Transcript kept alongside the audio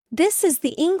This is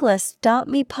the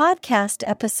Englist.me podcast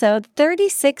episode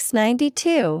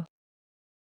 3692.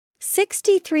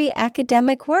 63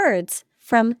 academic words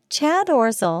from Chad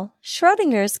Orzel,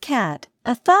 Schrödinger's cat,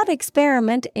 a thought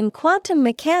experiment in quantum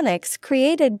mechanics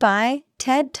created by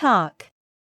TED Talk.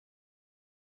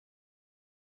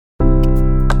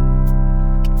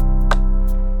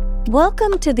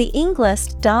 Welcome to the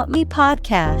Englist.me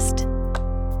podcast.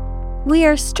 We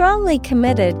are strongly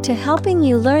committed to helping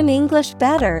you learn English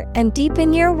better and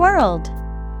deepen your world.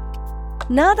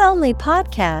 Not only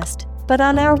podcast, but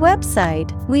on our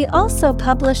website, we also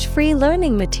publish free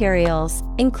learning materials,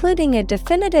 including a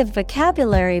definitive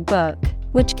vocabulary book,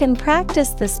 which can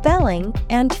practice the spelling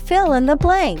and fill in the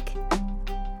blank.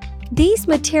 These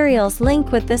materials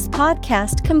link with this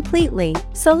podcast completely,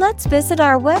 so let's visit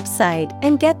our website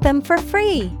and get them for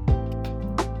free.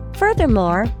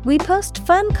 Furthermore, we post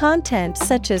fun content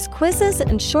such as quizzes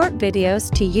and short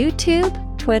videos to YouTube,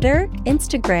 Twitter,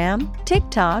 Instagram,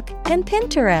 TikTok, and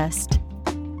Pinterest.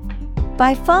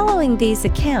 By following these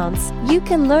accounts, you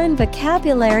can learn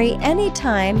vocabulary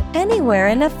anytime, anywhere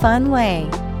in a fun way.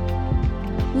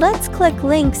 Let's click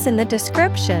links in the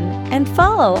description and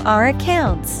follow our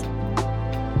accounts.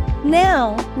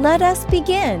 Now, let us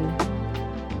begin.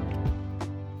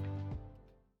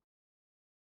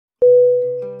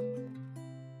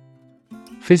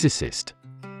 Physicist.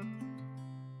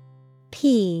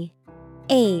 P-H-Y-S-I-C-I-S-T.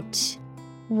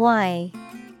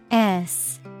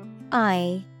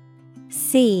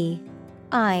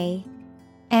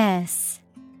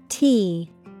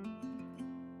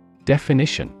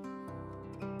 Definition: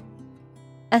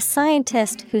 a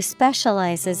scientist who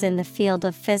specializes in the field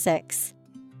of physics.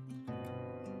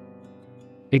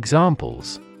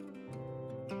 Examples: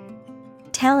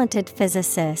 talented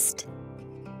physicist,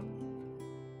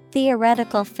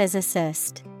 theoretical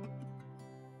physicist.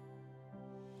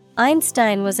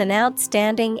 Einstein was an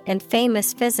outstanding and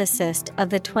famous physicist of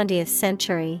the 20th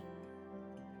century.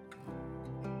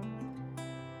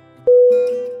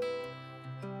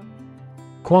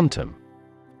 Quantum.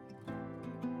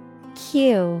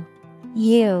 Q-U-A-N-T-U-M.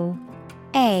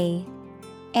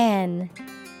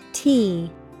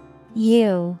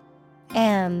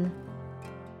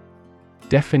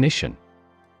 Definition: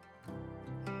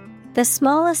 the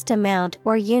smallest amount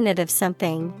or unit of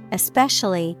something,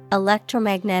 especially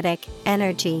electromagnetic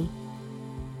energy.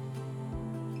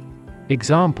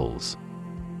 Examples: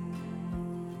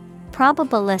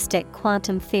 probabilistic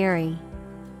quantum theory,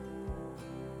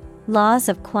 laws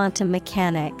of quantum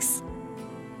mechanics.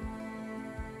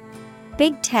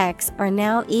 Big techs are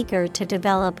now eager to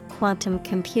develop quantum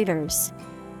computers.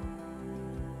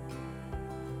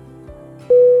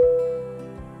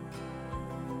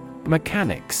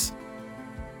 Mechanics.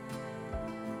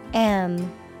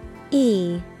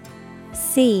 M-E-C-H-A-N-I-C-S.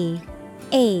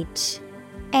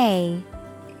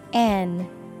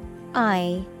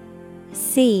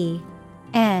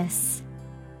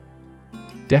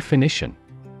 Definition: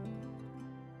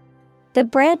 the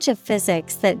branch of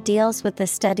physics that deals with the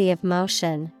study of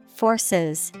motion,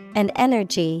 forces, and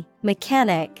energy.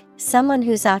 Mechanic, someone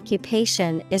whose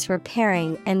occupation is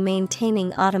repairing and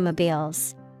maintaining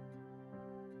automobiles.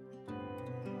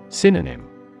 Synonym: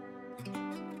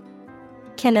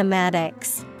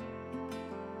 kinematics,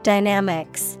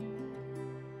 dynamics.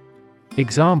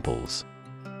 Examples: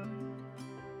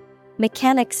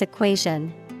 mechanics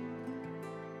equation,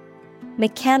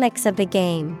 mechanics of the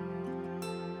game.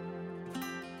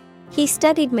 He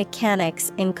studied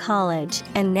mechanics in college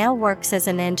and now works as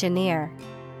an engineer.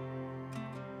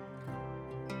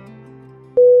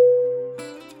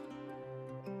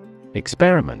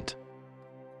 Experiment.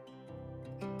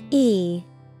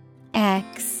 E-X-P-E-R-I-M-E-N-T.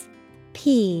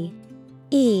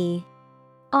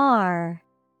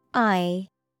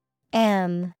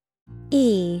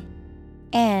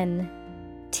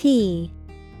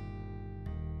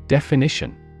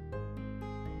 Definition: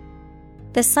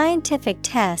 the scientific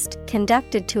test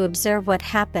conducted to observe what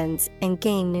happens and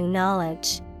gain new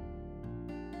knowledge.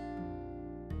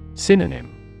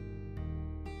 Synonym: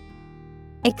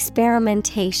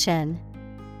 experimentation,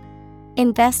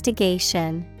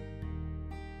 investigation.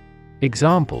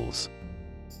 Examples: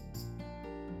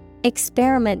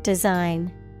 experiment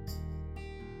design,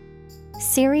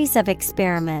 series of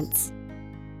experiments.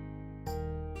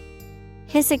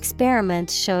 His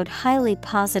experiments showed highly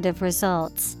positive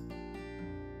results.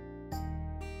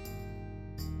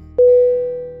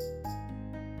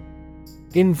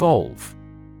 Involve.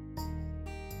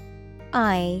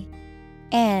 I-N-V-O-L-V-E.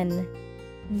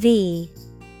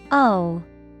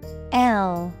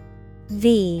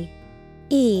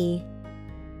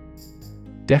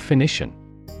 Definition: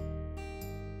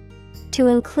 To To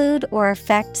include or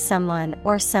affect someone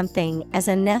or something as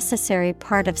a necessary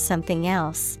part of something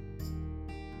else.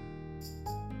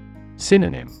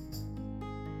 Synonym: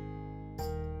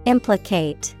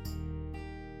 Implicate,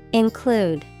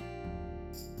 include,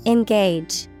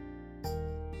 engage.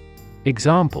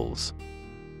 Examples: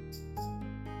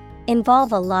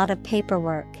 Involve a lot of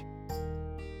paperwork.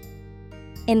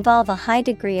 Involve a high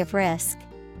degree of risk.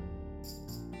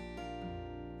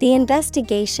 The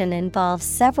investigation involves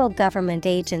several government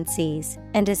agencies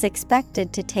and is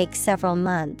expected to take several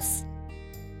months.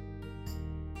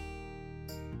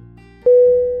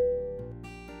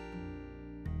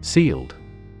 Sealed.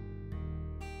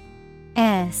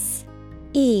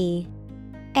 S-E-A-L-E-D.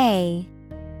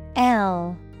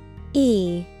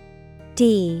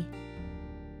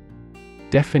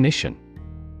 Definition: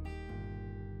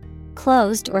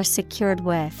 Closed or secured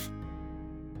with.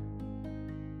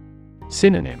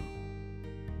 Synonym: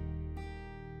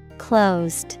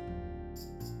 Closed,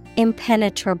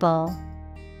 impenetrable.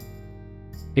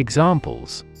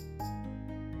 Examples: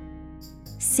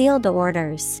 Sealed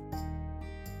orders.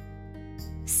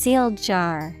 Sealed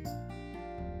jar.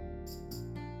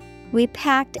 We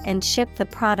packed and shipped the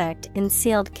product in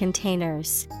sealed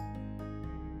containers.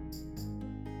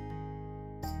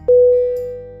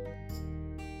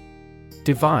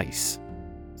 Device.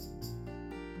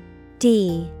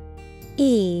 D-E-V-I-C-E.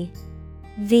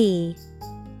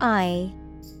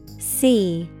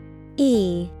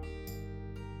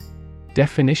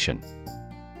 Definition: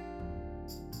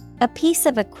 A piece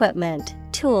of equipment,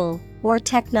 tool, or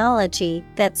technology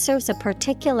that serves a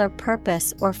particular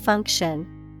purpose or function,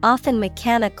 often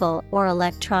mechanical or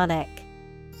electronic.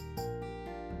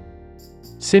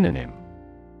 Synonym: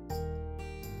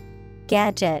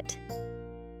 Gadget,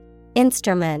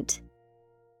 instrument,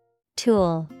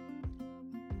 tool.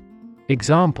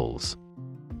 Examples: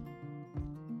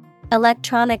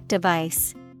 Electronic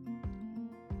device.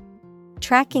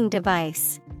 Tracking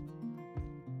device.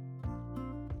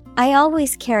 I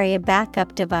always carry a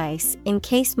backup device in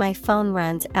case my phone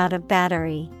runs out of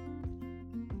battery.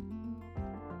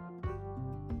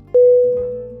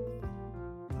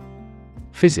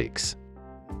 Physics.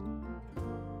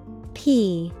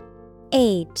 P-H-Y-S-I-C-S.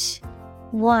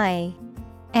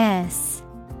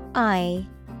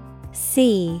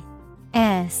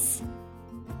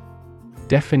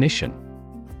 Definition: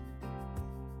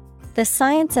 The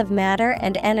science of matter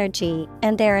and energy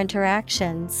and their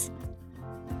interactions.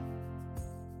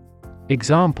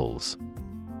 Examples: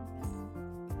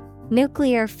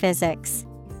 Nuclear physics.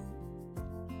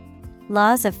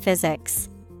 Laws of physics.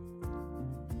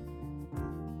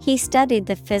 He studied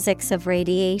the physics of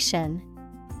radiation.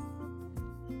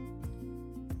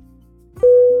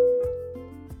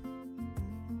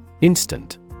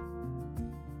 Instant.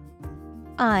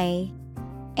 I-N-S-T-A-N-T.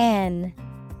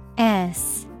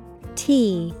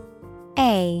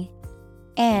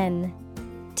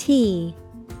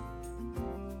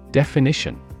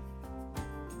 Definition: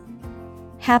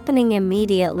 Happening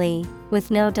immediately,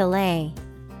 with no delay.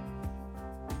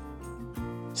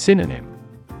 Synonym: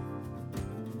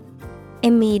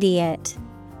 Immediate,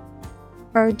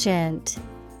 urgent,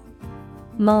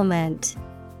 moment.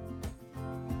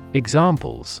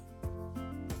 Examples: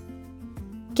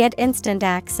 Get instant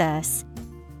access.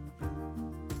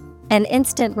 An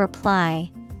instant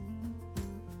reply.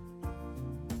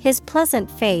 His pleasant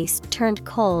face turned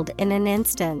cold in an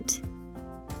instant.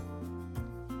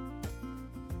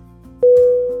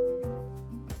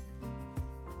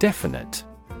 Definite.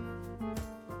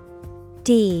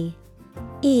 D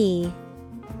E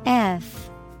F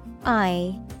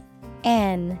I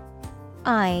N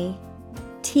I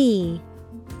T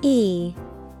E.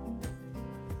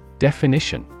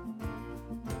 Definition: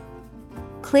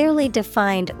 Clearly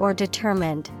defined or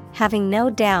determined, having no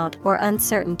doubt or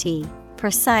uncertainty,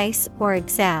 precise or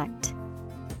exact.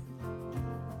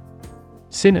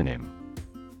 Synonym: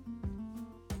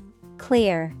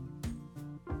 Clear,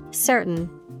 certain,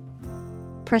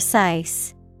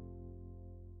 precise.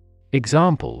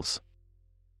 Examples: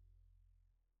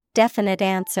 Definite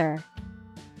answer.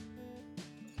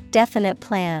 Definite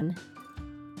plan.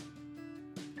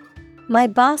 My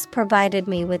boss provided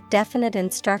me with definite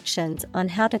instructions on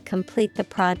how to complete the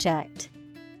project.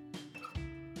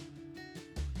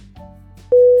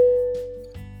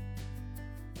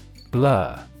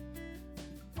 Blur.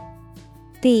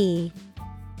 B-L-U-R.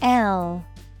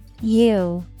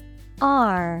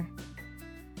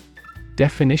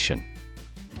 Definition: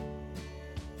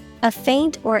 A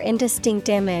faint or indistinct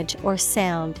image or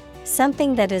sound,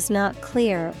 something that is not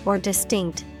clear or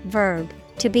distinct. Verb,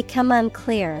 to become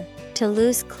unclear, to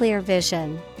lose clear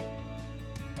vision.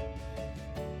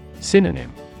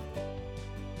 Synonym: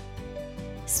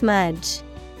 smudge,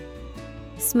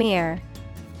 smear,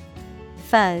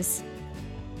 fuzz.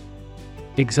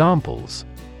 Examples: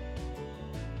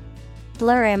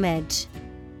 Blur image,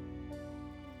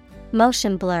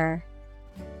 motion blur.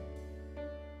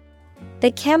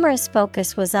 The camera's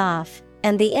focus was off,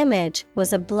 and the image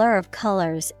was a blur of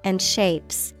colors and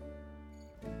shapes.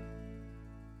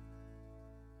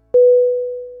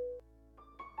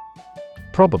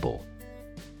 Probable. Probable.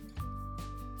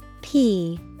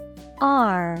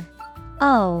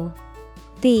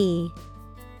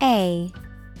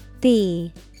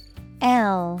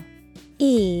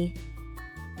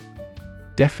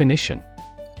 Definition: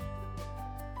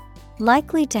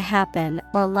 Likely to happen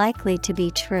or likely to be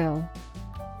true.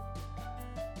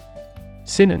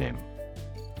 Synonym: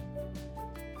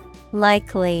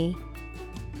 Likely,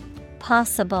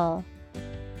 possible,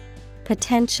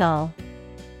 potential.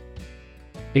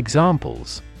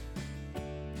 Examples: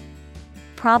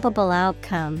 Probable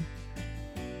outcome,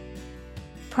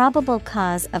 probable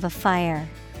cause of a fire.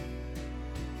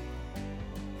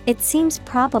 It seems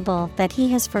probable that he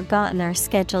has forgotten our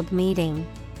scheduled meeting.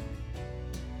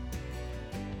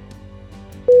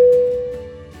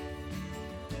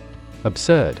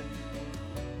 Absurd.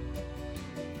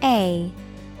 A-B-S-U-R-D.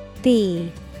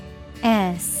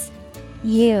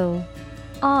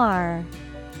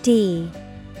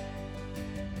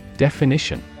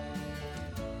 Definition: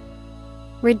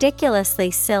 Ridiculously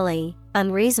silly,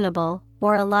 unreasonable,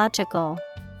 or illogical.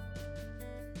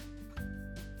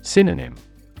 Synonym: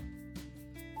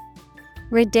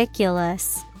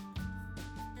 Ridiculous,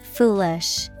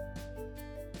 foolish,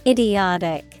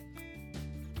 idiotic.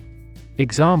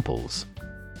 Examples: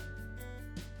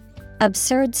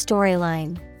 Absurd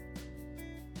storyline,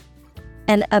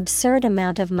 an absurd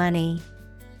amount of money.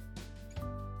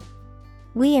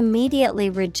 We immediately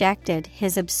rejected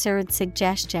his absurd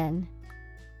suggestion.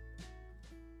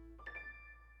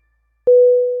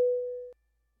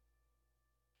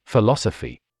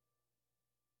 Philosophy.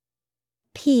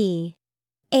 Philosophy.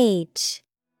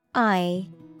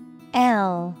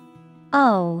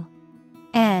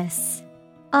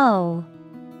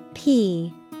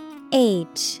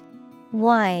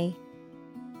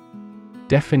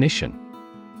 Definition: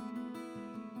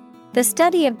 The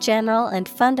study of general and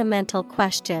fundamental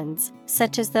questions,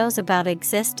 such as those about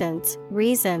existence,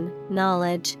 reason,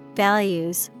 knowledge,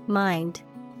 values, mind.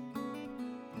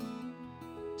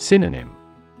 Synonym: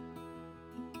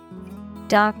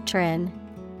 Doctrine,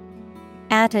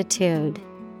 attitude,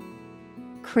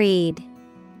 creed.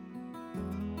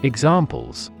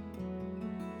 Examples: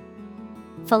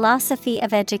 Philosophy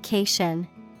of education,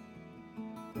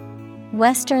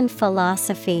 Western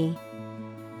philosophy.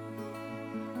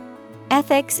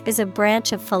 Ethics is a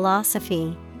branch of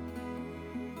philosophy.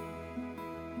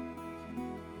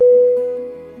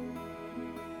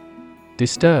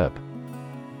 Disturb.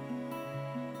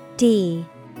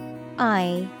 D-I-S-T-U-R-B.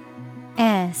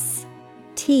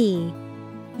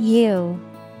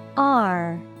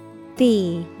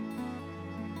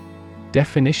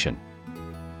 Definition: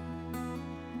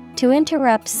 To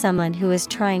interrupt someone who is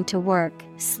trying to work,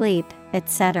 sleep,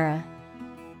 etc.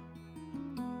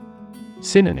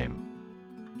 Synonym: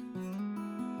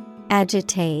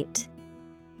 Agitate,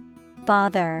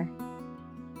 bother,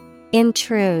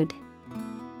 intrude.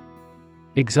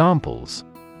 Examples: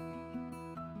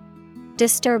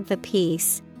 Disturb the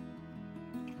peace,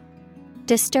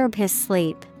 disturb his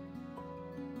sleep.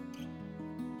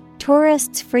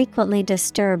 Tourists frequently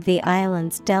disturb the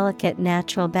island's delicate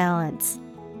natural balance.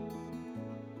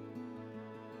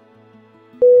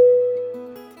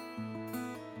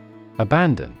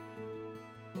 Abandon.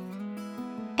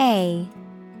 A-B-A-N-D-O-N.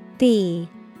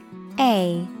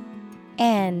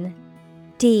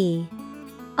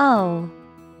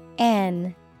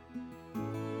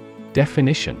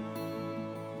 Definition: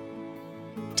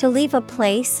 To leave a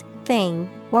place, thing,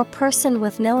 or person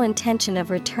with no intention of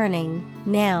returning.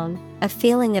 Noun, a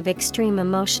feeling of extreme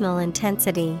emotional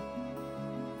intensity.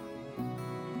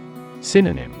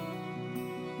 Synonym: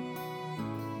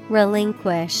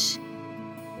 Relinquish,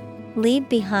 leave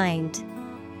behind,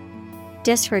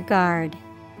 disregard.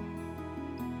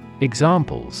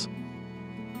 Examples: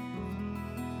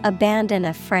 Abandon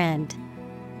a friend,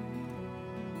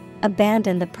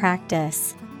 abandon the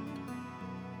practice.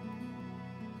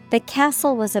 The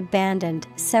castle was abandoned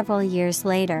several years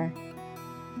later.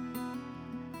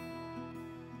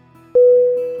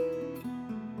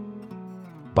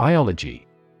 Biology.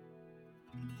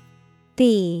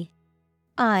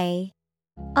 B-I-O-L-O-G-Y.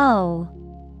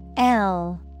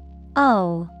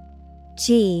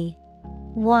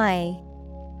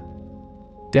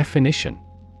 Definition: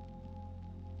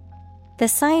 The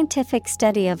scientific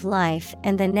study of life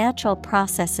and the natural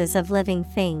processes of living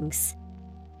things.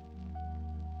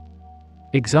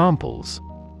 Examples: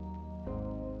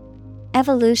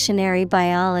 Evolutionary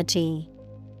biology,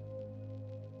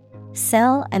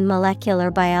 cell and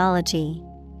molecular biology.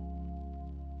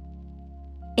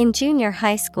 In junior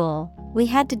high school, we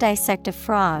had to dissect a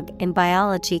frog in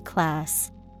biology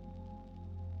class.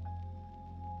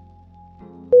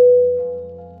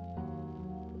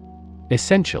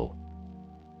 Essential.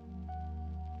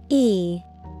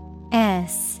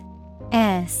 E-S-S-E-N-T-I-A-L.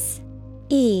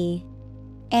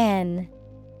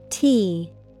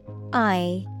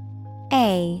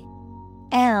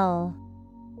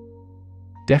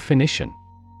 Definition: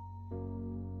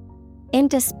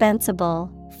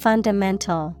 indispensable,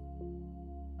 fundamental.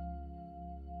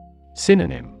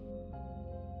 Synonym: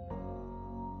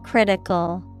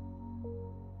 Critical,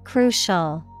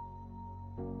 crucial,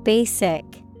 basic.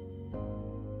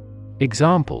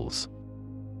 Examples: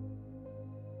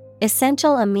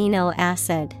 essential amino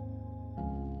acid,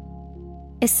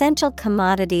 essential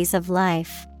commodities of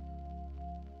life.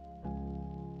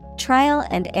 Trial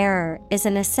and error is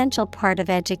an essential part of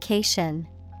education.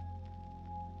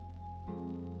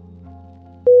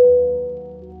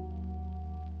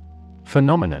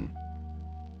 Phenomenon.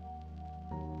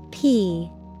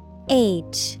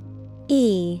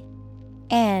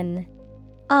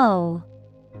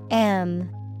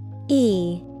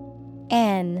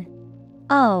 P-H-E-N-O-M-E-N-O-N.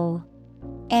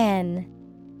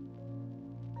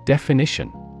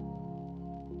 Definition: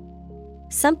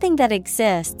 something that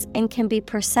exists and can be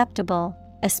perceptible,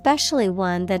 especially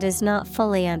one that is not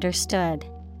fully understood.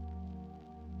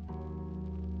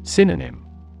 Synonym: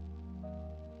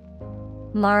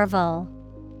 marvel,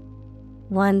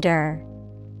 wonder,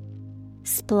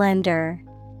 splendor.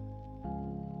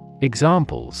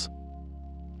 Examples: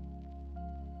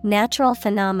 natural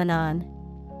phenomenon,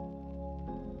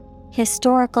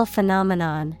 historical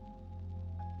phenomenon.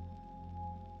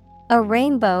 A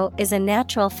rainbow is a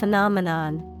natural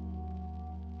phenomenon.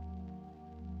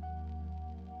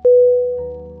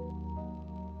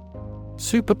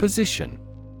 Superposition.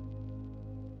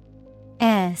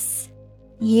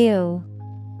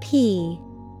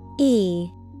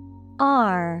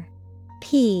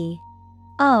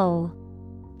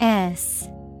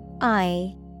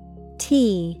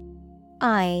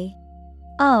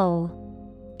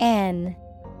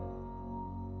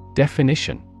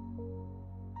 Definition: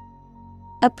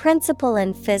 a principle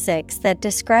in physics that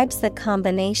describes the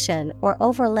combination or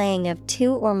overlaying of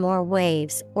two or more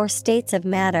waves or states of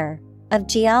matter. Of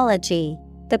geology,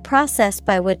 the process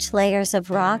by which layers of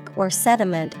rock or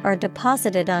sediment are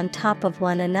deposited on top of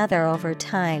one another over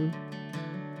time.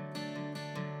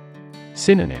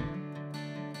 Synonym: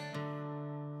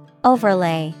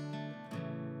 overlay,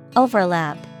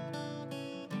 overlap.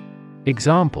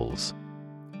 Examples: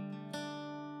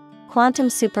 quantum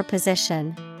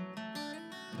superposition,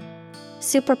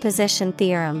 superposition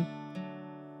theorem.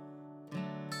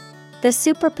 The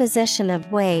superposition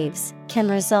of waves can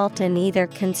result in either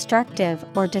constructive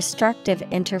or destructive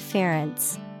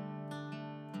interference.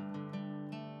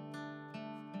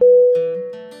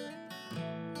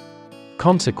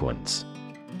 Consequence.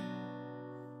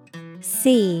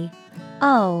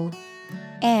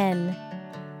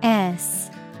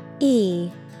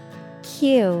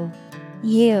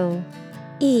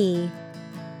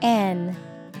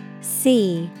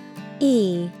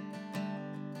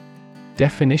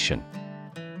 Definition: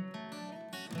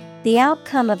 the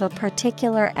outcome of a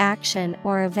particular action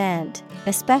or event,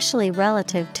 especially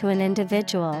relative to an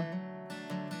individual.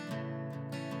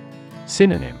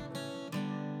 Synonym: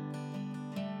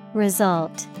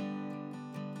 result,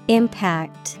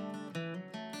 impact,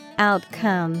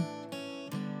 outcome.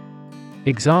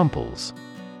 Examples: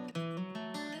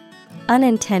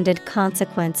 unintended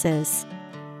consequences,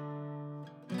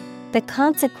 the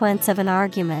consequence of an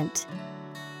argument.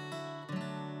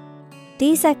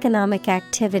 These economic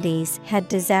activities had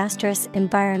disastrous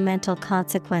environmental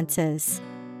consequences.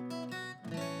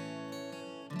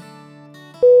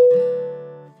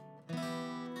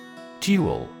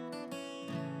 Dual.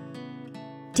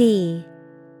 D-U-A-L.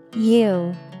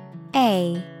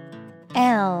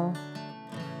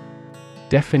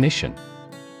 Definition: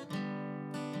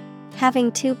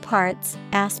 having two parts,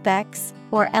 aspects,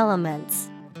 or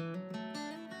elements.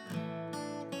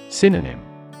 Synonym: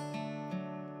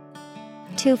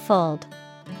 twofold,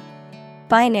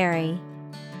 binary,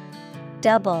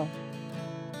 double.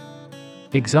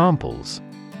 Examples: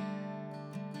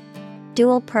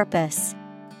 dual purpose,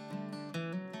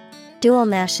 dual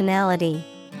nationality.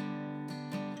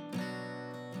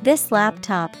 This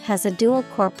laptop has a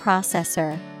dual-core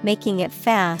processor, making it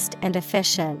fast and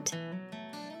efficient.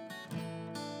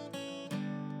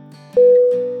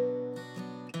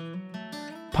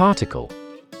 Particle.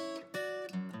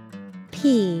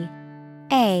 P-A-R-T-I-C-L-E.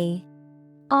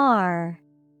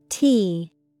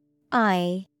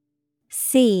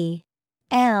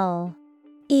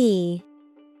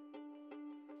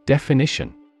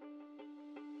 Definition.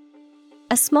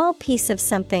 A small piece of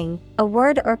something, a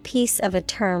word or piece of a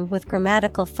term with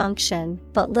grammatical function,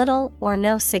 but little or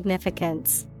no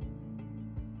significance.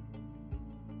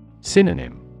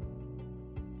 Synonym.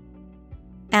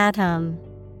 Atom,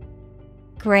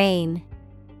 grain,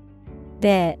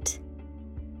 bit.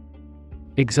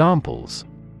 Examples.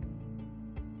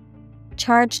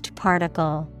 Charged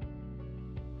particle,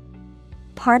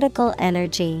 particle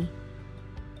energy.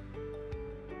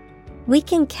 We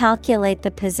can calculate the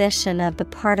position of the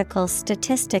particles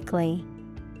statistically.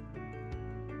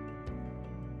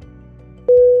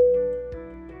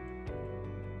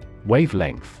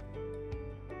 Wavelength.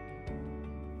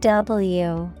 W-A-V-E-L-E-N-G-T-H.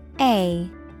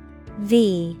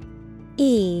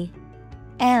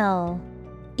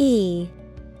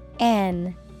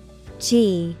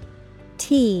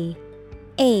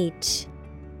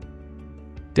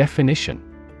 Definition.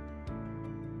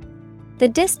 The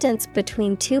distance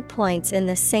between 2 points in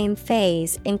the same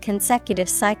phase in consecutive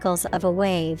cycles of a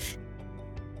wave.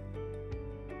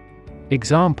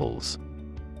 Examples.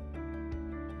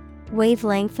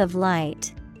 Wavelength of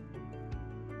light,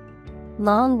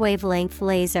 long wavelength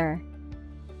laser.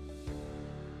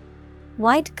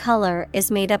 White color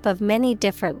is made up of many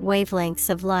different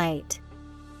wavelengths of light.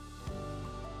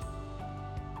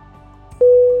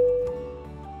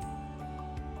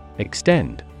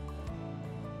 Extend.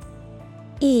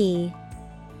 E-X-T-E-N-D.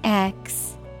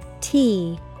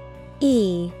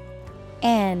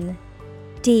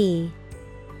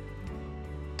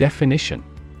 Definition.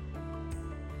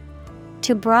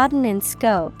 To broaden in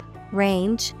scope,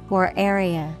 range, or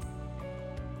area.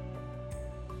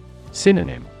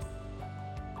 Synonym.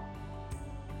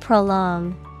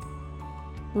 Prolong,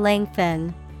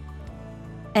 lengthen,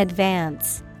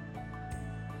 advance.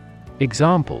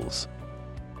 Examples.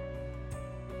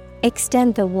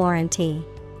 Extend the warranty.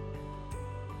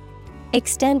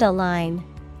 Extend a line.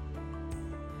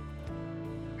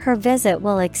 Her visit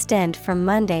will extend from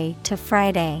Monday to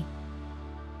Friday.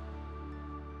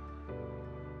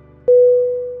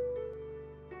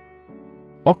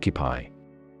 Occupy.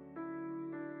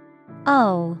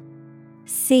 O-C-C-U-P-Y.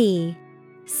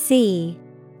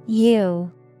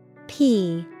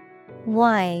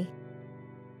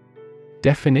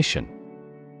 Definition.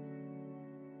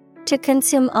 To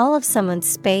consume all of someone's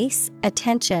space,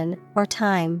 attention, or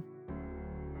time.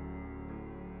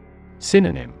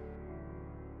 Synonym.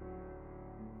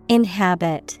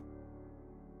 Inhabit,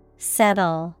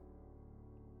 settle,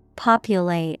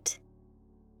 populate.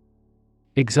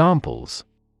 Examples.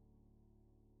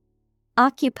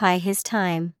 Occupy his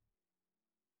time.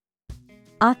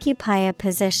 Occupy a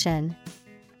position.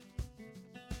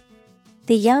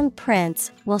 The young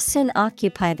prince will soon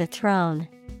occupy the throne.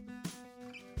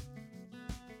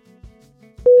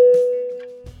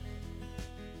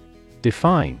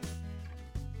 Define.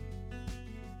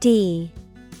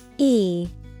 D-E-F-I-N-E.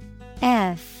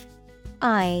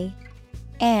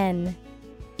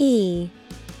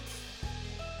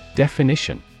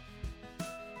 Definition.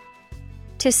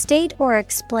 To state or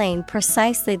explain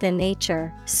precisely the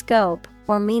nature, scope,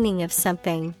 or meaning of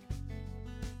something.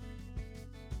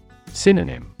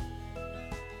 Synonym.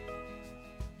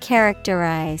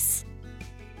 Characterize,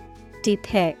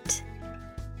 depict,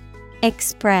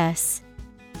 express.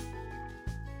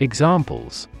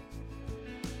 Examples.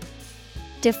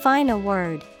 Define a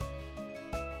word.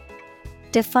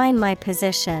 Define my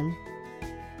position.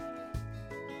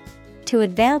 To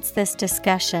advance this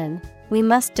discussion, we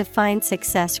must define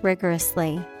success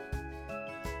rigorously.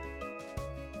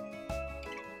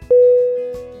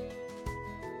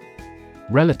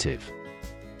 Relative.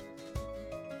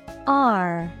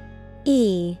 R-E-L-A-T-I-V-E.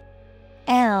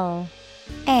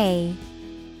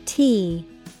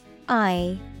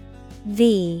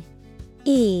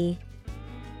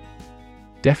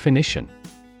 Definition.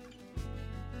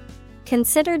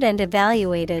 Considered and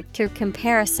evaluated through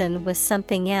comparison with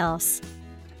something else.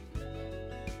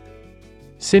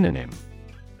 Synonym.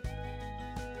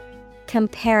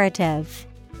 Comparative,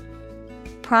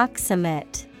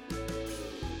 proximate,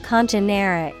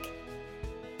 congeneric.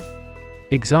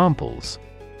 Examples.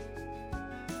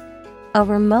 A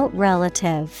remote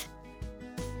relative.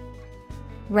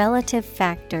 Relative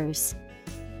factors.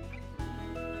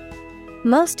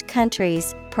 Most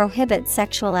countries prohibit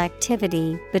sexual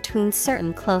activity between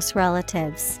certain close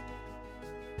relatives.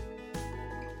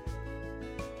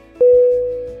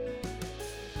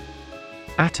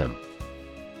 Atom.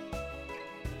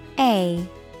 A-T-O-M.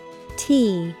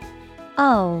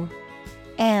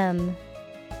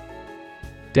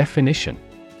 Definition: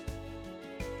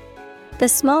 the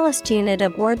smallest unit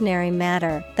of ordinary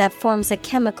matter that forms a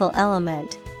chemical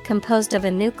element, composed of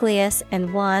a nucleus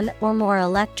and one or more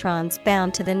electrons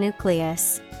bound to the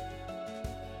nucleus.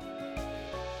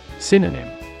 Synonym: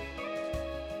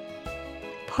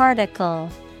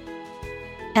 Particle,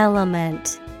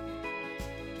 element,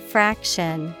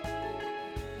 fraction.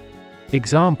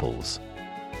 Examples: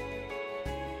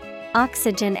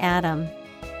 oxygen atom,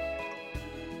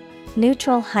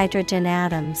 neutral hydrogen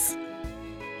atoms.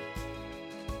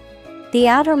 The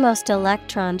outermost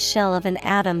electron shell of an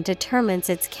atom determines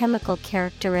its chemical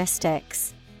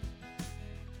characteristics.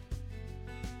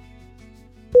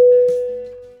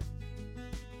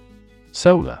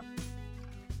 Solar.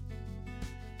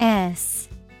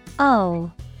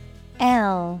 S-O-L-A-R.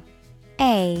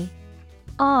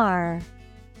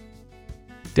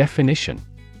 Definition: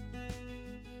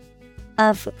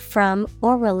 of, from,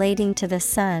 or relating to the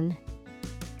sun.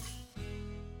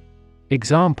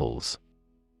 Examples: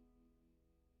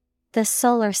 the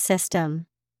solar system,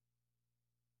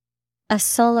 a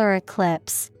solar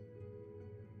eclipse.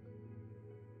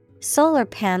 Solar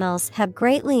panels have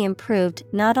greatly improved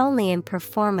not only in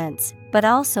performance, but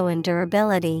also in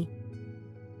durability.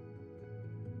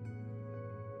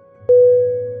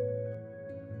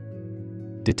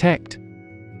 Detect.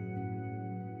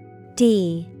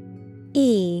 D-E-T-E-C-T.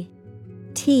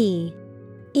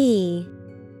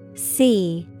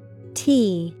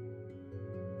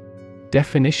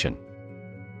 Definition: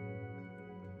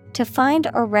 to find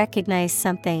or recognize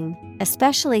something,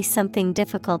 especially something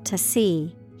difficult to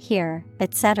see, hear,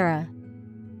 etc.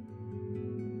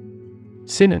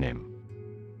 Synonym: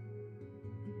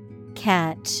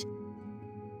 catch,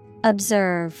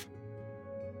 observe,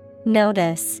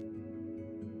 notice.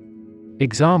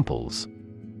 Examples: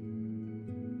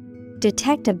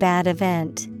 detect a bad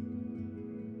event,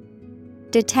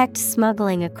 detect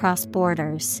smuggling across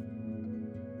borders.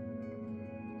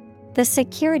 The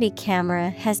security camera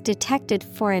has detected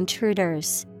 4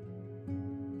 intruders.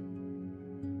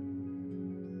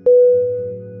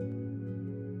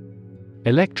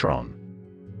 Electron.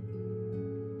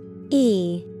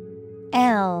 E-L-E-C-T-R-O-N.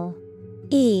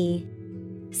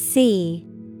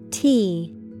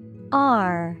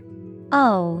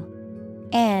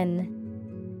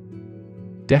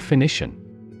 Definition: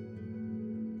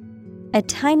 a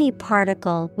tiny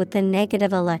particle with a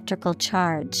negative electrical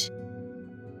charge.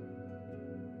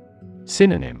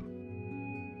 Synonym: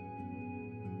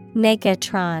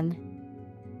 negatron.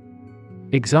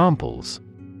 Examples: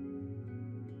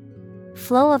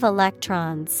 flow of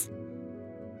electrons,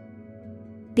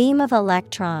 beam of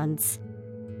electrons.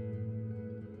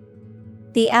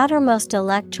 The outermost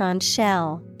electron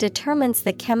shell determines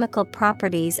the chemical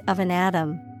properties of an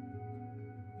atom.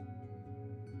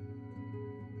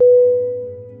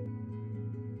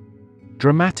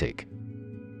 Dramatic.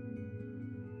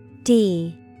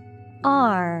 D-R-A-M-A-T-I-C.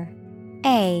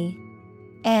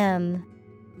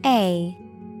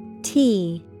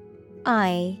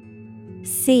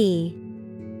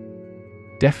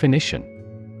 Definition: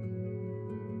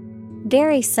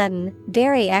 very sudden,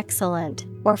 very excellent,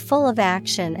 or full of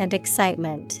action and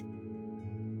excitement.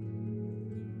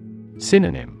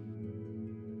 Synonym: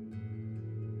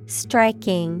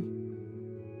 striking,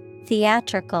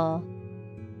 theatrical,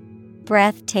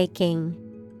 breathtaking.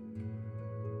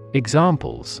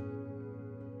 Examples: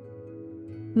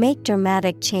 make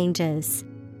dramatic changes,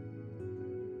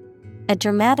 a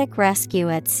dramatic rescue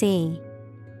at sea.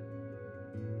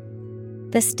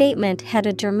 The statement had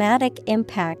a dramatic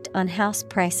impact on house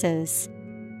prices.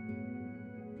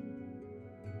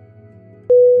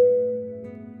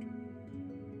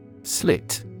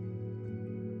 Slit.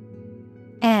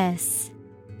 S-L-I-T.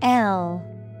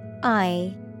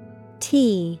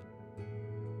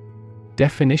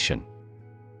 Definition: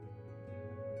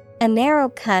 a narrow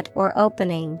cut or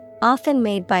opening, often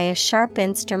made by a sharp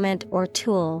instrument or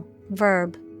tool.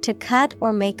 Verb, to cut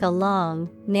or make a long,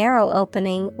 narrow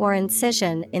opening or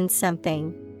incision in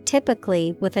something,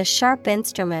 typically with a sharp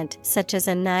instrument such as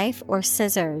a knife or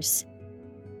scissors.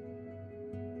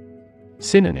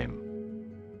 Synonym: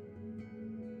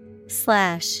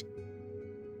 slash,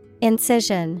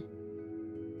 incision,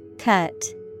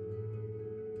 cut.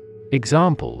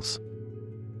 Examples: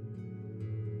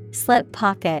 slip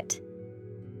pocket,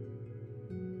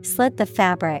 slit the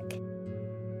fabric.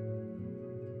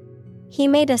 He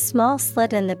made a small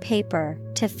slit in the paper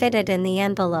to fit it in the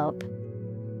envelope.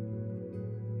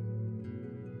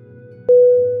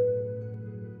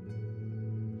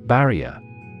 Barrier.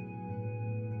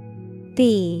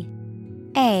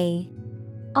 B-A-R-R-I-E-R.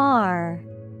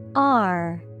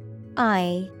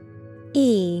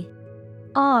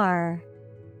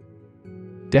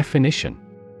 Definition: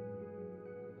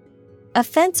 a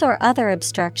fence or other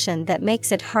obstruction that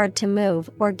makes it hard to move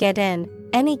or get in,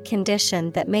 any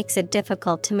condition that makes it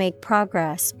difficult to make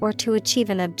progress or to achieve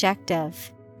an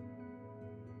objective.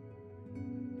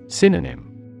 Synonym: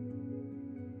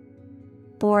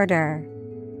 Border,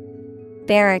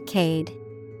 barricade,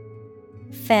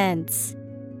 fence.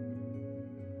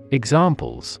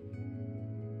 Examples: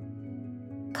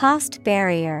 cost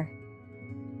barrier,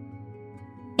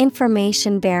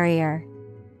 information barrier.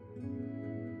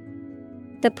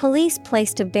 The police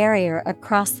placed a barrier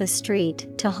across the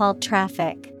street to halt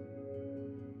traffic.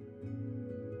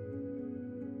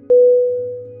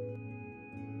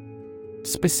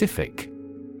 Specific.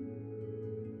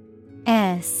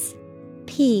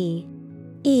 S-P-E-C-I-F-I-C.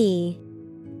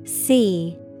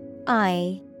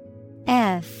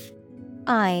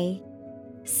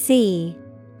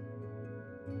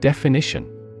 Definition: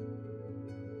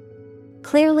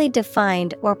 clearly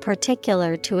defined or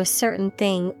particular to a certain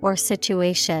thing or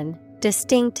situation,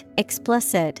 distinct,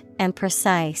 explicit, and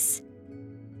precise.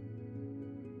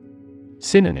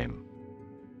 Synonym: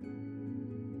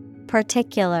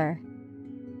 particular,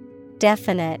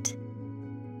 definite,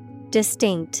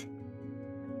 distinct.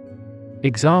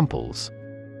 Examples: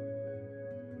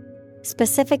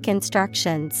 specific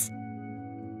instructions,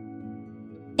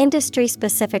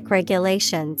 industry-specific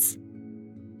regulations.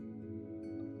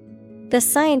 The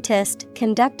scientist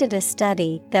conducted a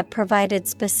study that provided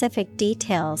specific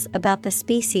details about the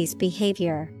species'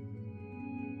 behavior.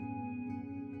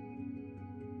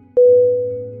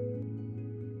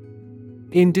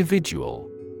 Individual.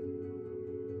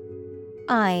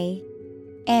 I-N-D-I-V-I-D-U-A-L.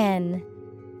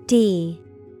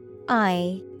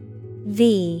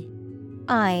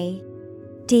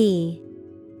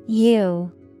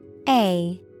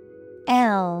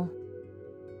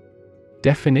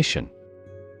 Definition: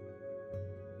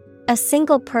 a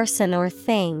single person or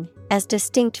thing, as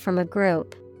distinct from a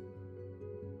group.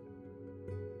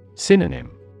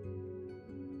 Synonym: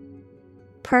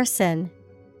 person,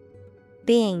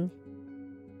 being,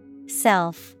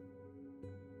 self.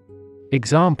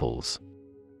 Examples: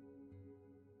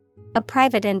 a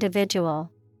private individual,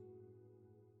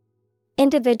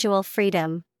 individual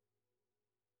freedom.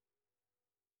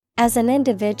 As an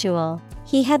individual,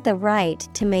 he had the right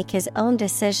to make his own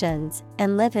decisions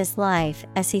and live his life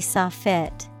as he saw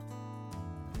fit.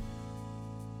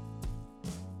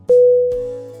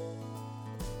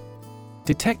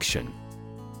 Detection.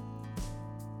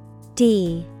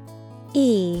 D-E-T-E-C-T-I-O-N.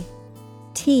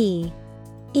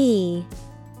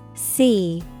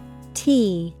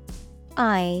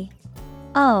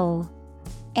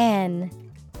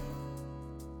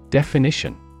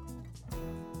 Definition: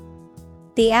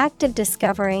 the act of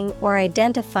discovering or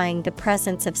identifying the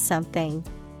presence of something.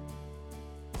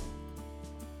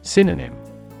 Synonym: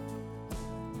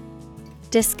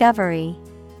 discovery,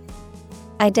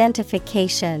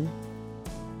 identification,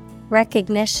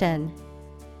 recognition.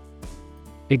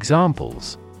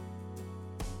 Examples: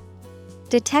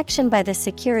 detection by the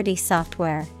security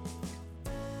software.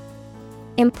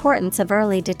 Importance of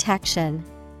early detection.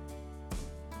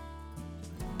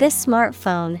 This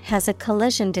smartphone has a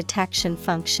collision detection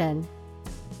function.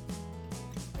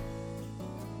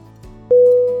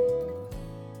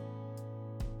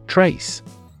 Trace.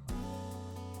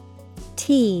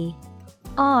 T-R-A-C-E.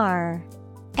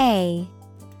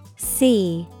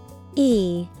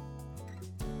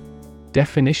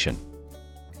 Definition: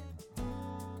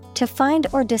 to find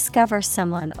or discover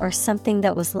someone or something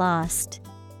that was lost.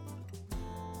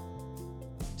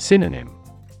 Synonym: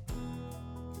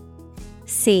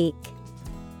 seek,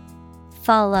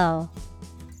 follow,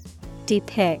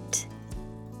 depict.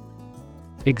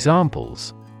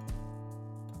 Examples: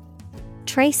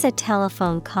 trace a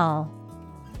telephone call.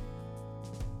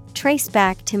 Trace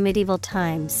back to medieval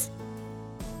times.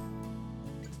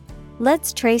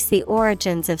 Let's trace the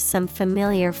origins of some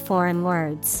familiar foreign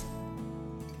words.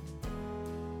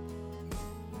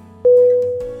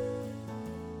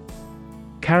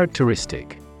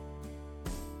 Characteristic.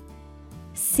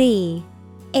 C-H-A-R-A-C-T-I-C.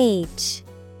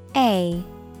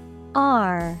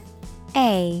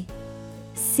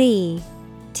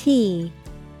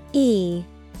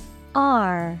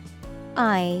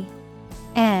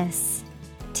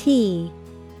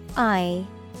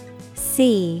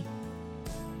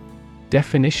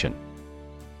 Definition: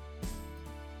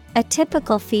 a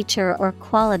typical feature or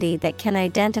quality that can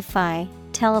identify,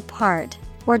 tell apart,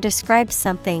 or describe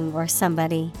something or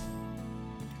somebody.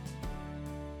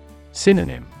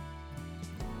 Synonym: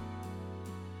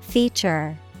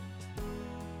 feature,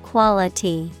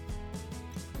 quality,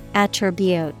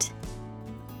 attribute.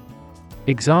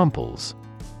 Examples: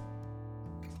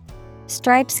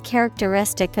 Stripes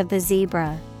characteristic of the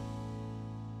zebra.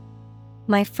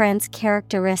 My friend's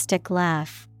characteristic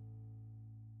laugh.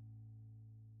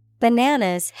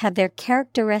 Bananas have their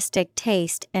characteristic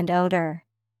taste and odor.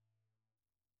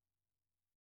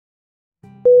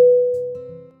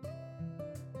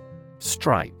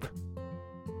 Stripe.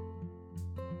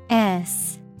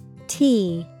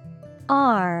 S-T-R-I-P-E.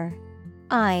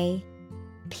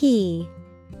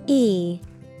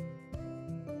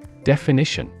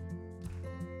 Definition: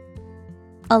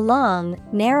 a long,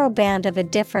 narrow band of a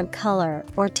different color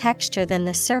or texture than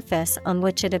the surface on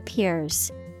which it appears.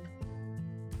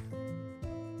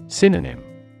 Synonym: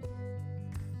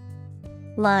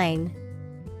 Line,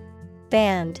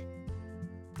 band,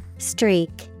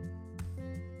 streak.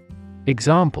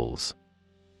 Examples: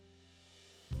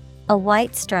 a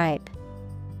white stripe,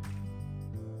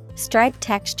 stripe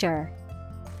texture.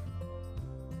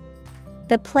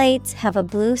 The plates have a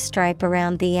blue stripe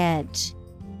around the edge.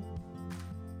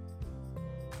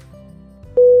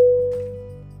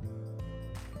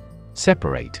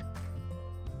 Separate.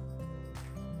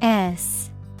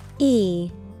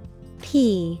 S-E-P-A-R-A-T-E.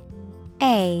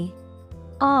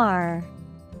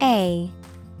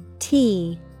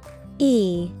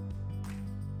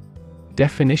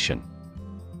 Definition: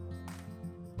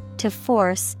 to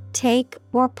force, take,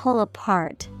 or pull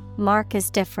apart, mark as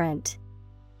different.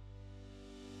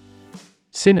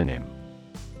 Synonym: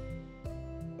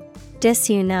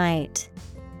 Disunite,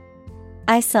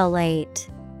 isolate,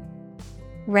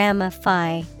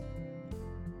 ramify.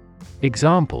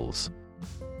 Examples: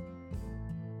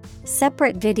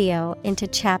 separate video into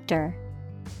chapter,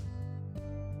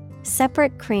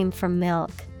 separate cream from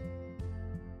milk.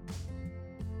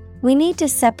 We need to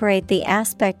separate the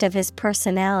aspect of his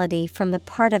personality from the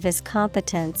part of his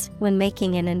competence when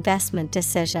making an investment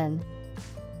decision.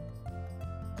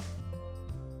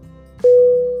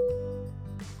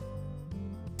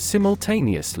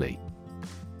 Simultaneously.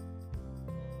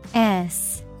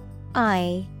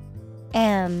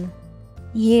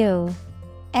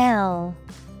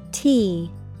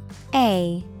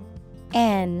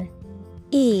 S-I-M-U-L-T-A-N-E-O-U-S-L-Y.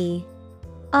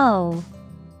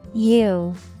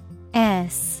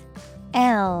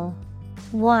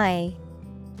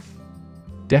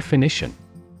 Definition: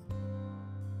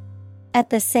 at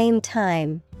the same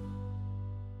time.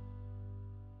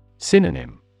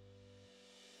 Synonym: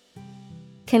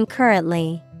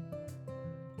 concurrently,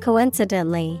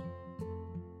 coincidentally,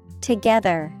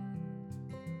 together.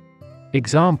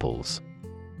 Examples: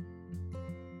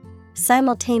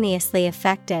 simultaneously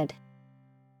affected.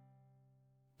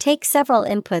 Take several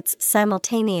inputs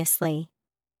simultaneously.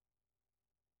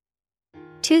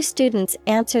 Two students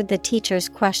answered the teacher's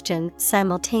question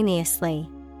simultaneously.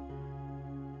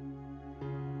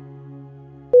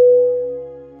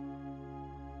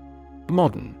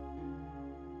 Modern.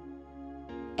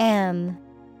 M-O-D-E-R-N.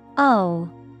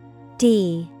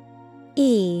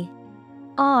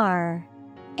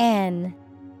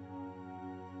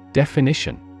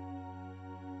 Definition: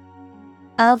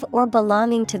 of or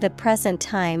belonging to the present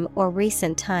time or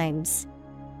recent times.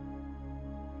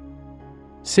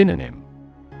 Synonym: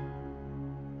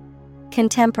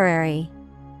 contemporary,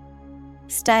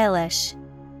 stylish,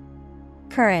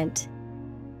 current.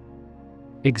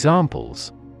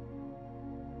 Examples: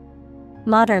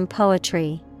 modern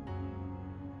poetry,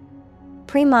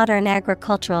 pre-modern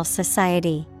agricultural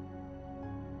society.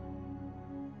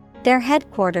 Their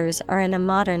headquarters are in a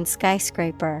modern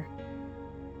skyscraper.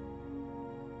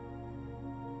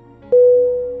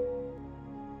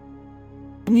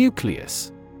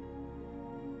 Nucleus.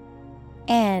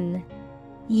 N-U-C-L-E-U-S.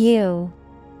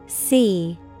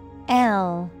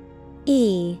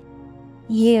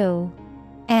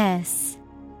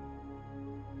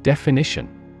 Definition: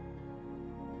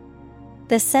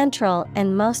 the central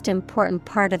and most important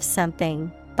part of something.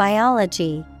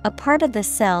 Biology, a part of the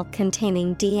cell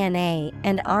containing DNA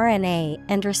and RNA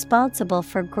and responsible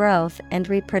for growth and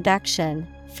reproduction.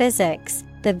 Physics,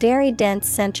 the very dense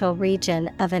central region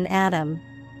of an atom.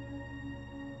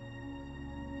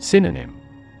 Synonym: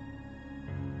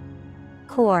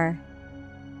 core,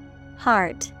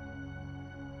 heart,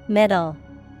 middle.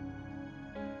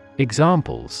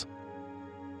 Examples: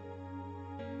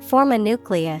 form a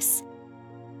nucleus.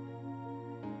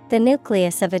 The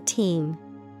nucleus of a team.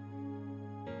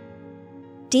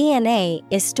 DNA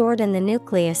is stored in the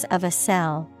nucleus of a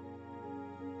cell.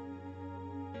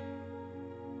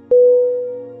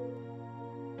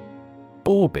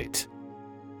 Orbit.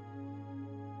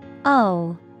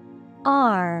 O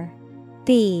R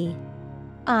B-I-T.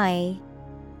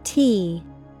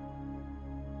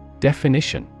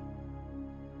 Definition: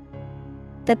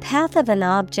 the path of an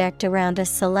object around a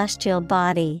celestial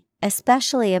body,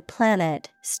 especially a planet,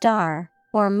 star,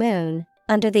 or moon,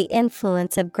 under the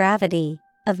influence of gravity.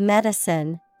 Of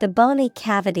medicine, the bony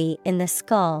cavity in the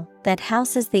skull that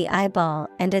houses the eyeball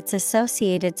and its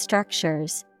associated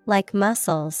structures, like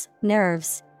muscles,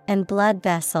 nerves, and blood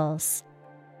vessels.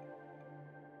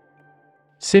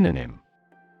 Synonym: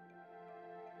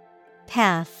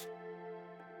 Path,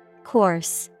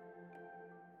 course,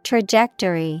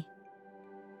 trajectory.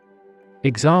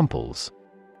 Examples: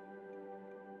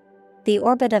 the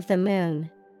orbit of the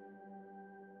moon,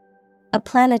 a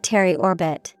planetary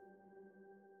orbit.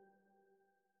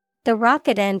 The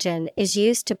rocket engine is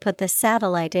used to put the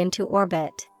satellite into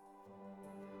orbit.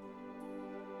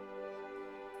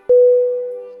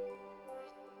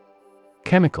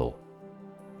 Chemical.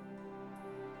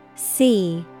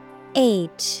 C-H-E-M-I-C-A-L.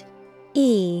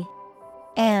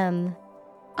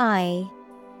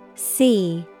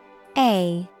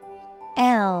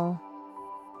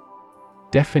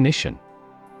 Definition: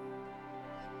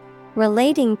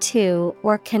 relating to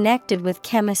or connected with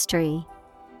chemistry.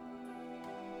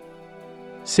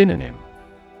 Synonym: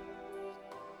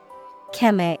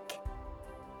 chemic,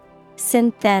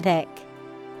 synthetic.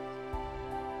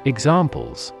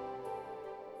 Examples: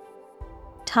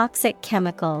 toxic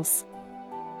chemicals,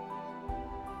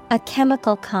 a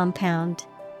chemical compound.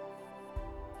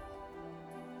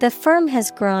 The firm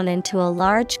has grown into a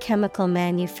large chemical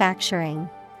manufacturing.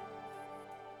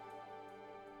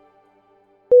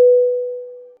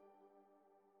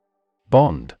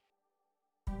 Bond.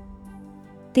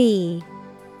 B-O-N-D.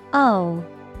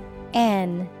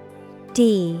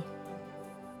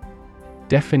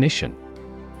 Definition: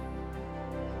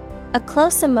 a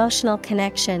close emotional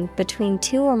connection between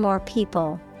two or more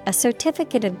people, a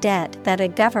certificate of debt that a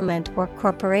government or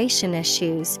corporation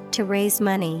issues to raise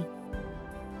money.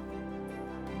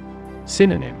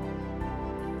 Synonym: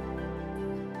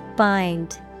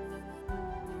 bind,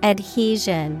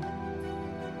 adhesion,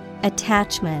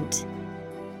 attachment.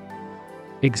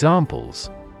 Examples: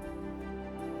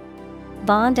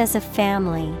 bond as a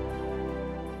family,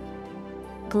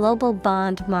 global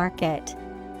bond market.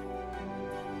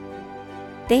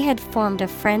 They had formed a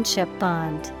friendship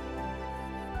bond.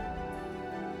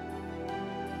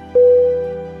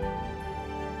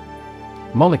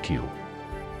 Molecule.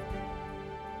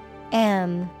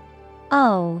 M-O-L-E-C-U-L-E.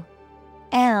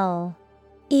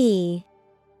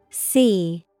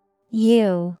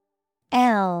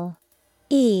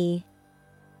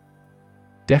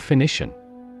 Definition: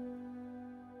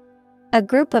 a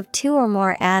group of two or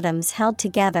more atoms held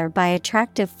together by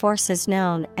attractive forces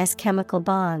known as chemical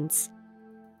bonds.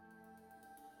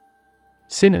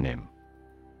 Synonym: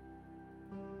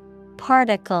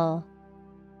 particle,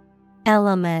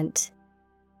 element,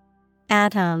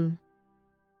 atom.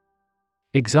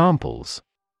 Examples: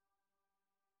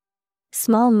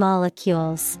 small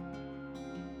molecules,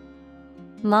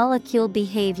 molecule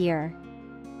behavior.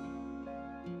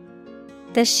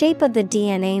 The shape of the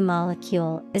DNA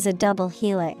molecule is a double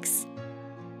helix.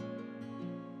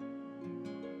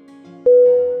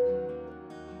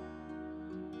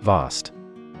 Vast.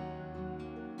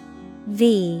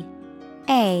 V-A-S-T.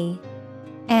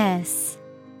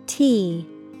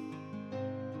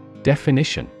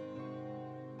 Definition: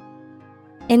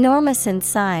 enormous in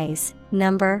size,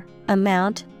 number,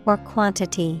 amount, or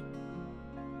quantity.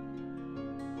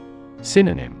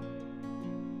 Synonym: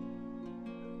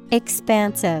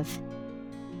 expansive,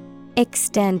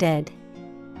 extended,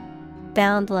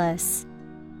 boundless.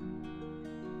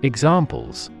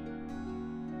 Examples: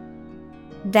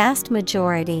 vast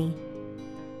majority,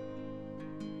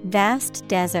 vast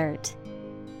desert.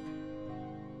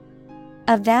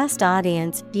 A vast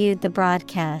audience viewed the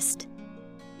broadcast.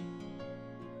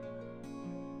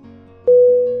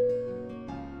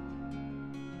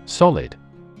 Solid.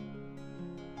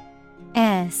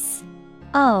 S-O-L-I-D.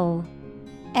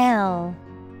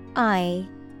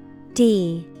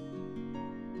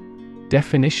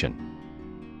 Definition: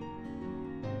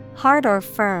 hard or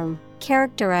firm,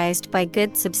 characterized by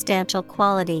good substantial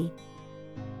quality.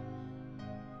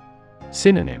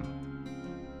 Synonym: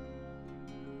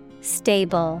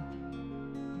 stable,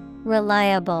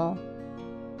 reliable,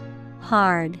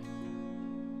 hard.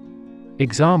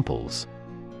 Examples: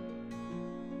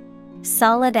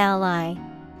 solid ally,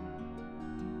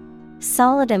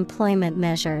 solid employment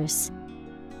measures.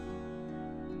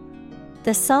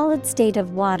 The solid state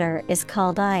of water is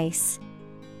called ice.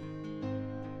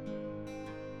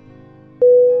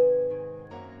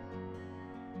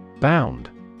 Bound.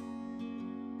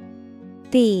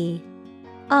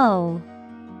 B-O-U-N-D.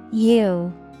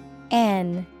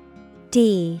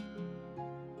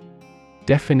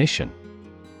 Definition: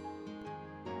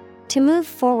 To move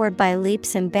forward by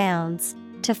leaps and bounds,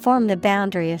 to form the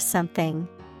boundary of something.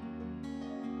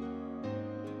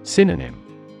 Synonym: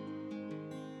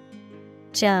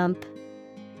 Jump,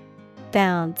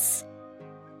 bounce,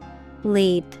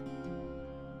 leap.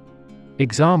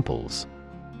 Examples: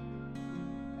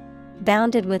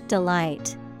 Bounded with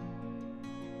delight.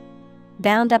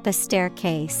 Bound up a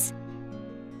staircase.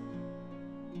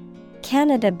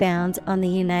 Canada bounds on the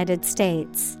United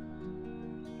States.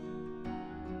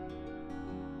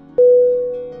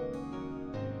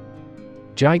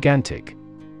 Gigantic.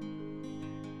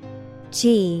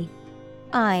 Gigantic.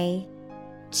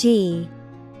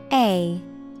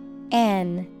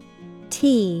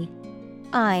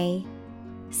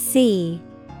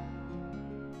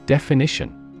 Definition: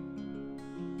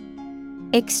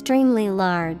 Extremely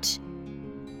large.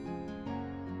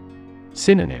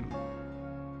 Synonym: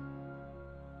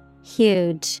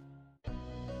 Huge,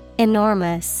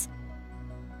 enormous,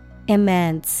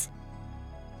 immense.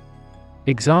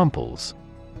 Examples: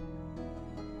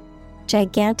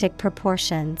 Gigantic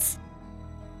proportions.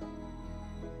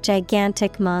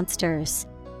 Gigantic monsters.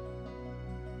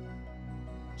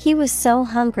 He was so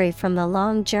hungry from the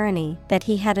long journey that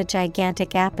he had a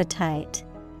gigantic appetite.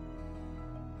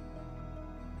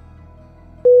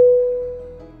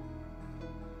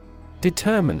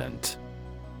 Determinant.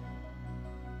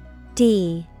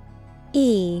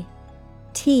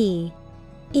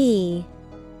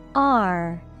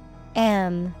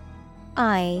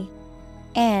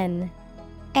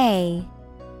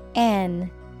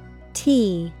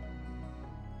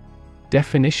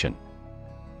 Definition: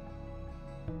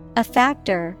 A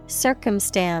factor,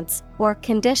 circumstance, or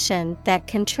condition that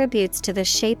contributes to the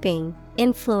shaping,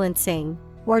 influencing,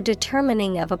 or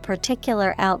determining of a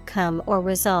particular outcome or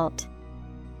result.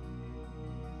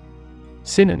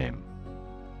 Synonym: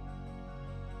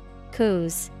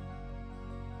 Cause,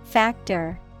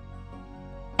 factor,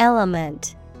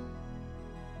 element.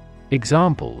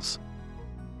 Examples: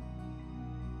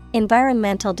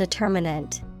 Environmental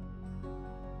determinant.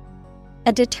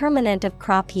 A determinant of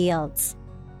crop yields.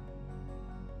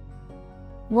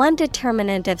 One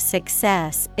determinant of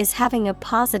success is having a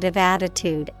positive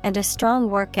attitude and a strong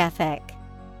work ethic.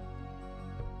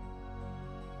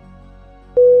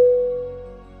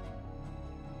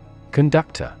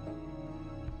 Conductor.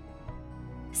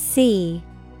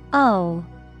 C-O-N-D-U-C-T-O-R.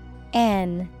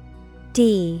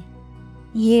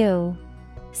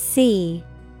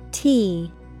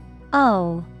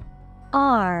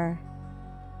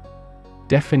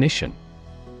 Definition: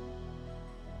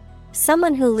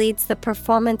 Someone who leads the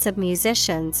performance of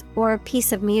musicians or a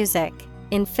piece of music.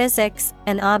 In physics,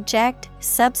 an object,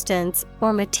 substance,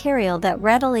 or material that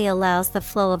readily allows the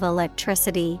flow of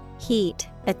electricity, heat,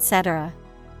 etc.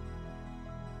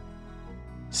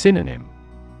 Synonym: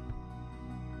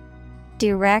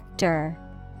 Director,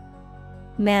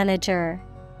 manager.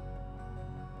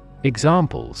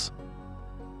 Examples: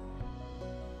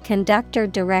 Conductor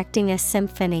directing a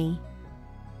symphony.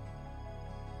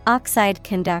 Oxide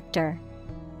conductor.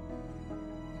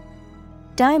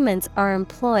 Diamonds are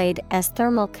employed as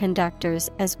thermal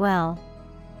conductors as well.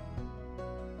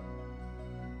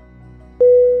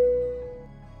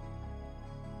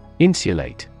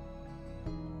 Insulate.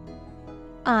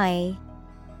 I-N-S-U-L-A-T-E.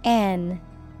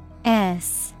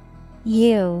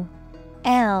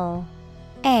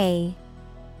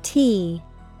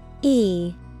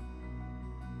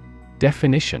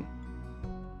 Definition: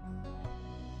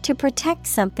 To protect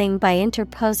something by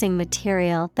interposing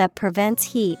material that prevents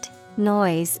heat,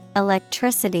 noise,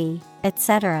 electricity,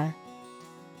 etc.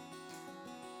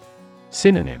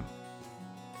 Synonym: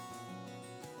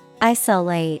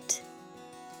 Isolate,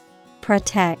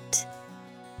 protect,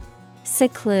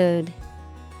 seclude.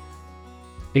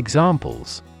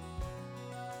 Examples: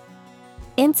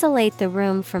 Insulate the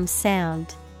room from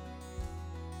sound.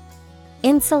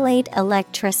 Insulate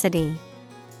electricity.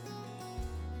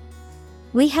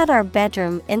 We had our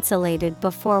bedroom insulated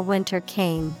before winter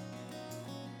came.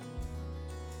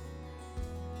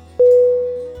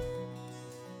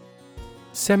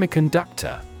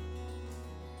 Semiconductor.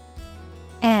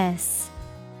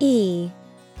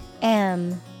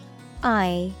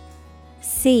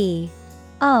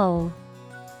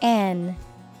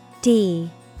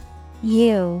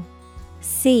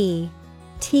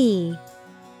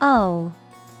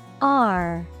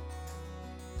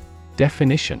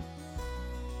 Definition: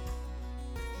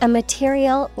 A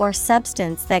material or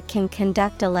substance that can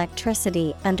conduct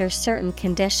electricity under certain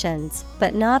conditions,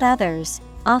 but not others,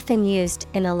 often used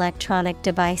in electronic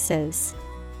devices.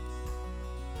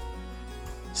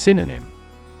 Synonym: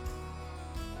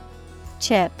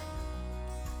 Chip,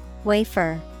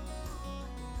 wafer.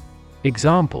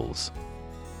 Examples: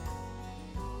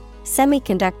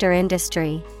 Semiconductor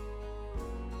industry,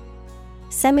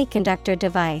 semiconductor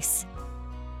device.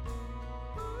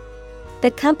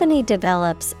 The company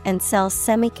develops and sells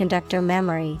semiconductor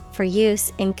memory for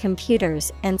use in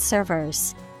computers and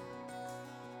servers.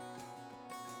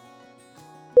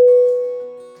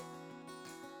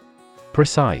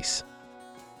 Precise.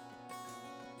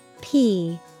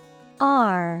 P-R-E-C-I-S-E.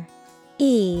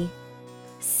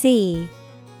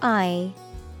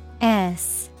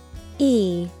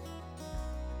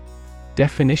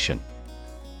 Definition: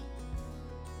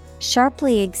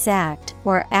 Sharply exact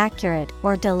or accurate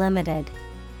or delimited.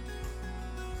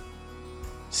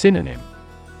 Synonym: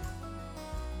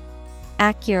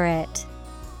 Accurate,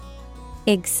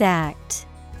 exact,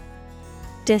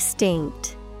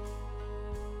 distinct.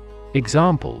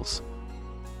 Examples: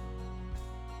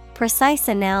 Precise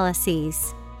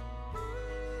analyses.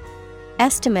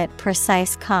 Estimate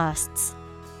precise costs.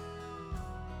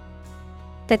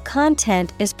 The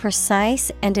content is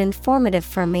precise and informative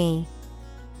for me.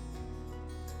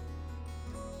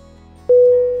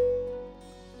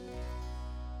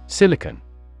 Silicon.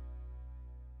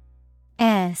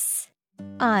 S-I-L-I-C-O-N.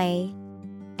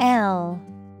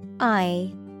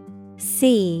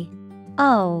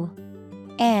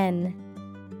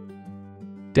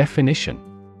 Definition: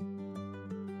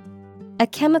 A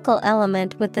chemical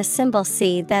element with the symbol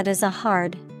C that is a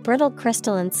hard, brittle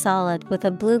crystalline solid with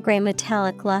a blue-gray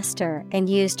metallic luster and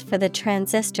used for the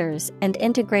transistors and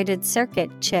integrated circuit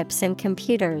chips in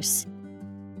computers.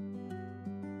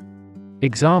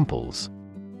 Examples: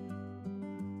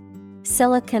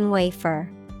 Silicon wafer,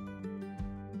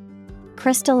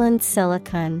 crystalline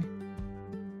silicon.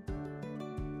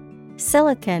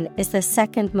 Silicon is the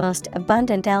second most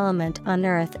abundant element on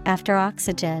Earth after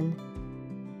oxygen.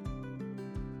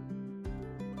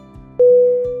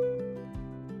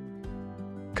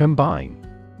 Combine.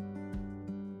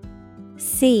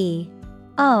 C-O-M-B-I-N-E.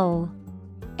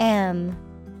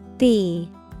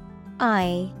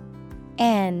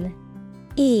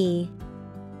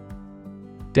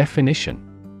 Definition: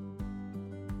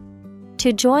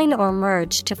 To join or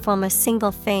merge to form a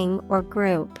single thing or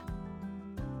group.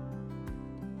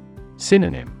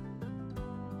 Synonym: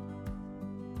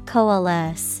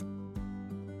 Coalesce,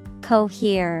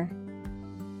 cohere,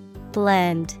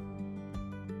 blend.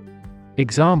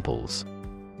 Examples: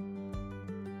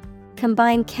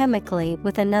 Combine chemically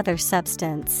with another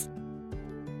substance.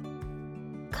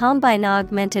 Combine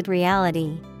augmented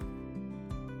reality.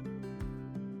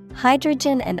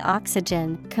 Hydrogen and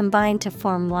oxygen combine to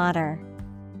form water.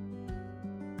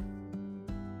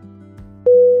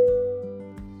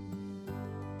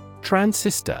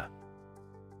 Transistor.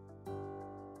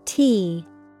 T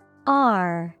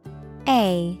R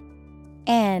A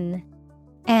N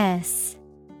S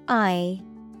I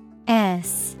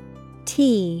S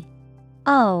T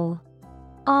O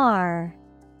R.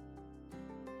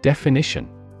 Definition: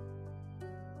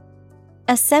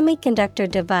 A semiconductor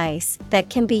device that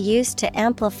can be used to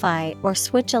amplify or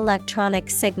switch electronic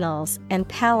signals and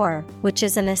power, which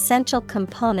is an essential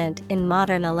component in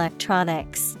modern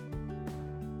electronics.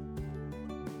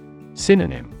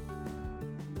 Synonym: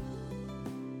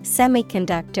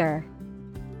 Semiconductor,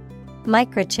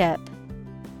 microchip,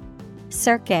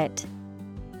 circuit.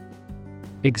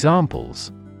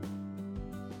 Examples: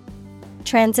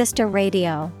 Transistor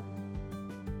radio,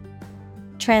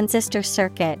 transistor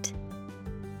circuit.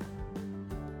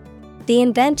 The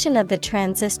invention of the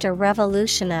transistor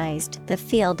revolutionized the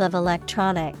field of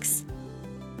electronics.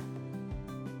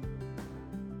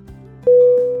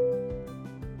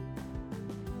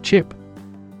 Chip.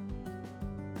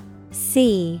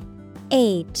 C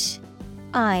H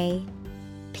I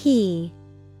P.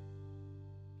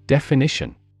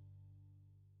 Definition: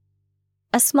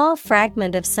 A small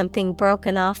fragment of something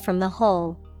broken off from the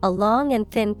whole, a long and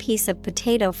thin piece of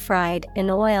potato fried in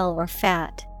oil or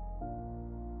fat.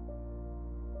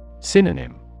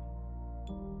 Synonym: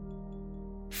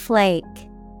 Flake,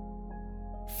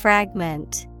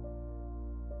 fragment,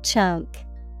 chunk.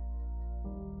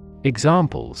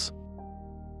 Examples: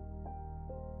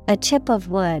 A chip of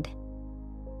wood.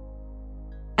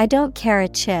 I don't care a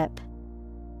chip.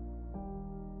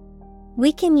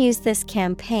 We can use this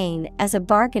campaign as a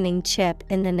bargaining chip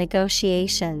in the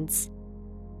negotiations.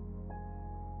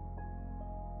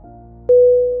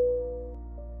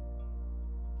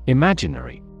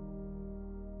 Imaginary.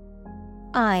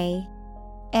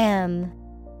 I-M-A-G-I-N-A-R-Y.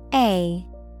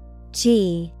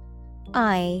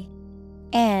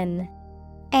 I-N-A-R-Y.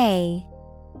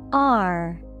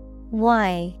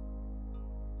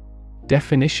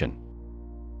 Definition: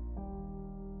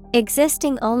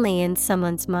 existing only in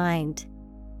someone's mind.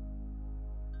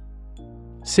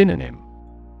 Synonym: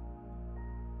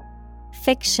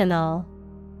 Fictional,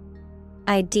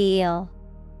 ideal,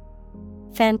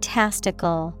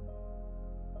 fantastical.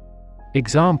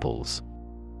 Examples: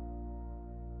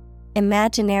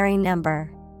 imaginary number,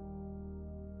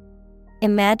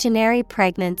 imaginary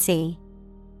pregnancy.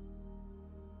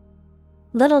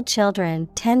 Little children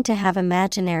tend to have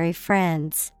imaginary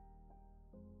friends.